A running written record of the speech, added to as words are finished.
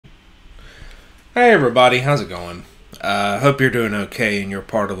Hey everybody, how's it going? Hope you're doing okay in your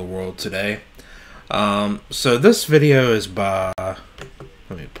part of the world today. So this video is by, let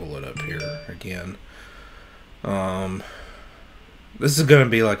me pull it up here again. This is going to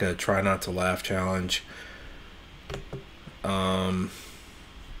be like a try not to laugh challenge.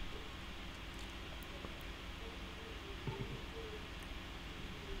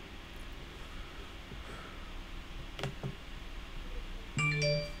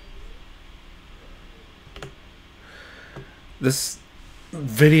 This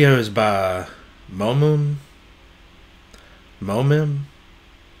video is by Momim,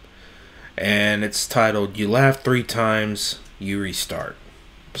 and it's titled "You Laugh 3 Times, You Restart."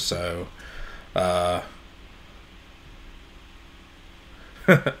 So, wait,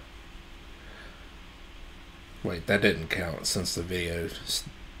 that didn't count since the video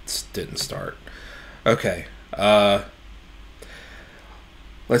didn't start. Okay,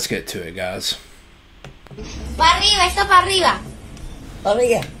 let's get to it, guys. Para arriba, esto para arriba. ¿Para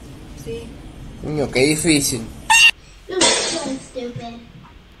arriba? Sí. Niño, qué difícil. You're so stupid.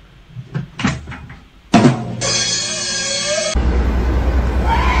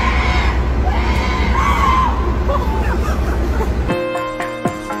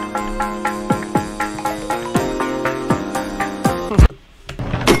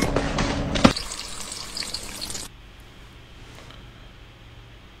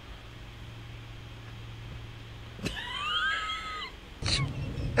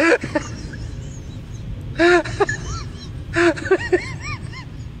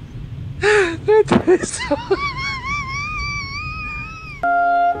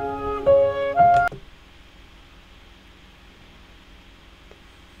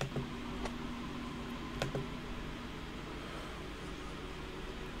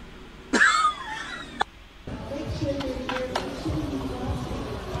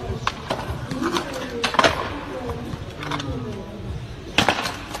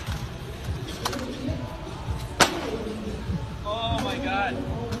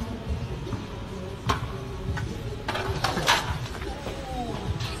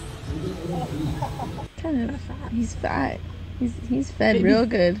 He's fat. He's fed real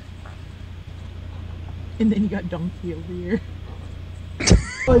good. And then you got donkey over here.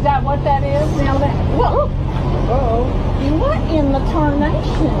 Oh, is that what that is? Now that, whoa! Uh-oh. What in the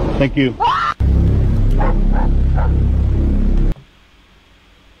tarnation? Thank you.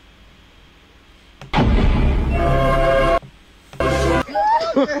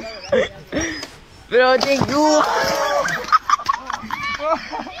 Pero tengo.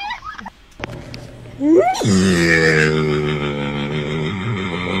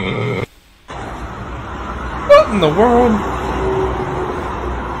 What in the world?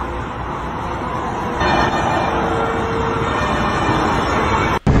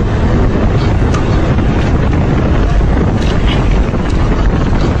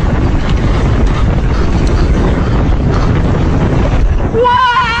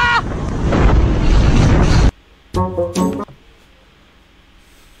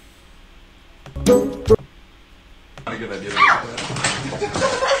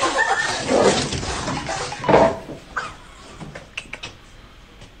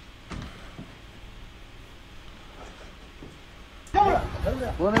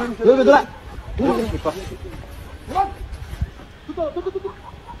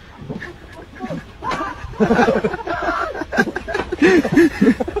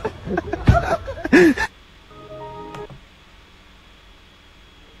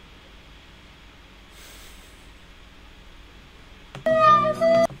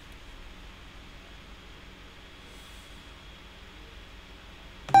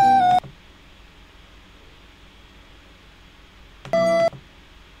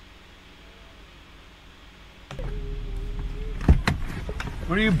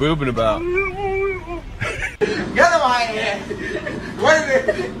 What are you boobing about? Get him out of here! Wait a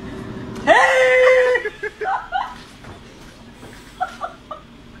minute! Hey!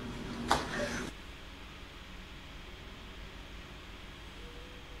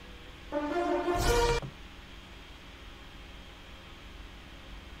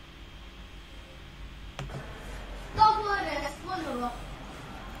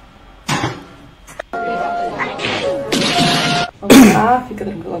 Vamos lá, fica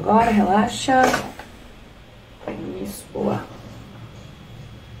tranquilo agora, relaxa. Isso, boa.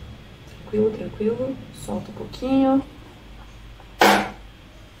 Tranquilo, tranquilo. Solta um pouquinho.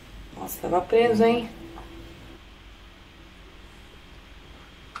 Nossa, tava preso, hein?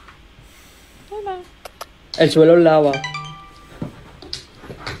 El suelo es lava.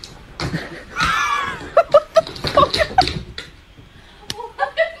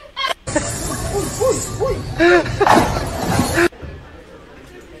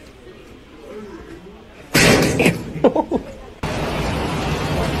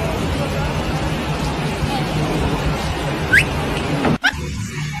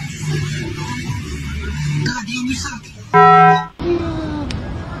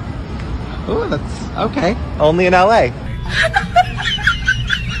 Oh, that's okay. Only in LA.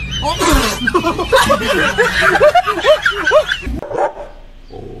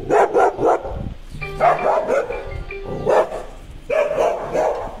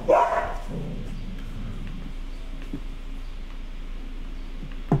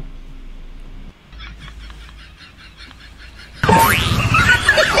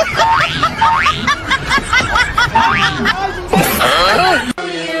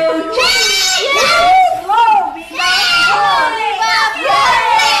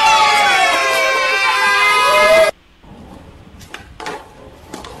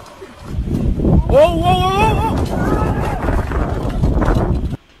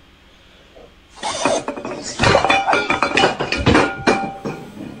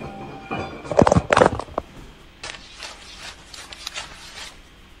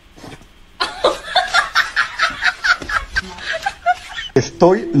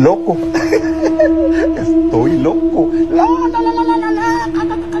 Estoy loco. Estoy loco. La, la, la, la, la, la,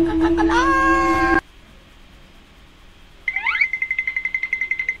 la, la.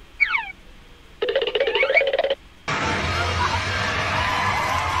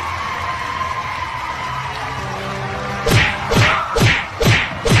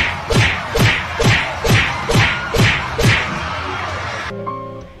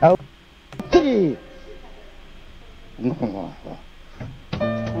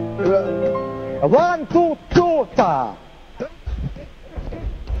 One, two, ta.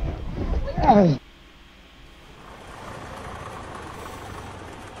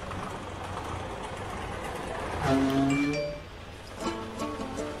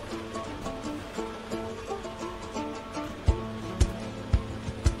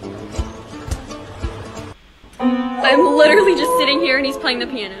 I'm literally just sitting here and he's playing the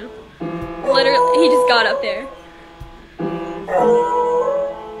piano. Literally, he just got up there.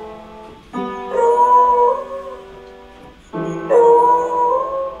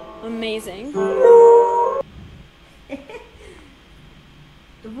 Amazing.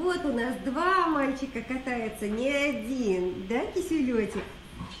 Вот у нас два мальчика катаются, не один, да, киселётик?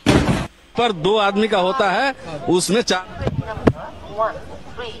 पर दो आदमी का होता है उसमें चार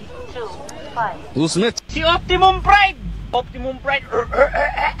उसमें Optimum Pride! Optimum Pride!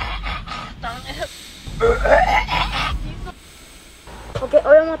 Ok,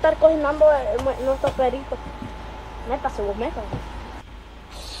 hoy vamos a estar cocinando nuestros perritos. Métase vos, métase.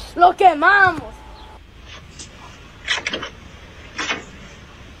 ¡Lo quemamos!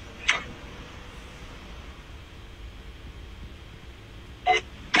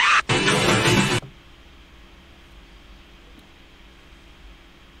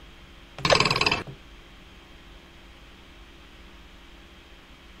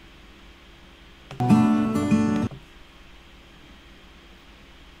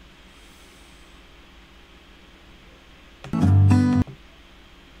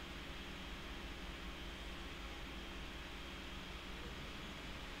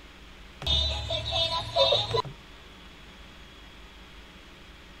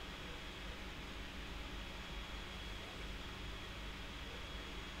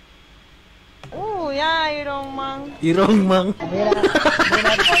 Ya, Iron Man. Iron Man.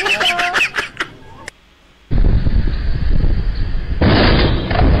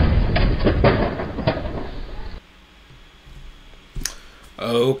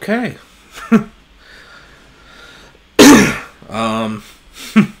 Okay.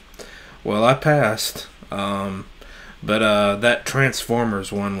 Well, I passed. But that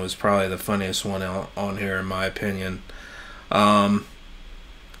Transformers one was probably the funniest one on here, in my opinion.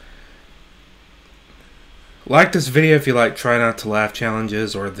 Like this video if you like try not to laugh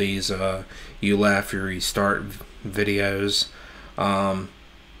challenges or these you laugh you restart videos.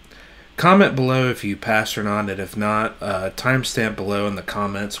 Comment below if you passed or not, and if not, timestamp below in the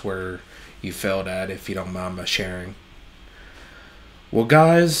comments where you failed at, if you don't mind my sharing. Well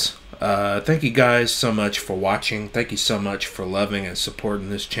guys, thank you guys so much for watching. Thank you so much for loving and supporting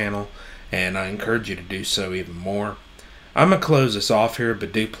this channel, and I encourage you to do so even more. I'm going to close this off here,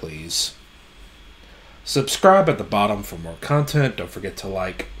 but do please subscribe at the bottom for more content. Don't forget to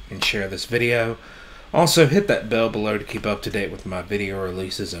like and share this video. Also, hit that bell below to keep up to date with my video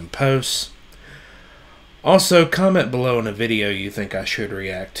releases and posts. Also, comment below on a video you think I should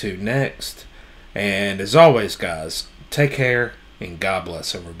react to next. And as always, guys, take care and God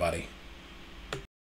bless everybody.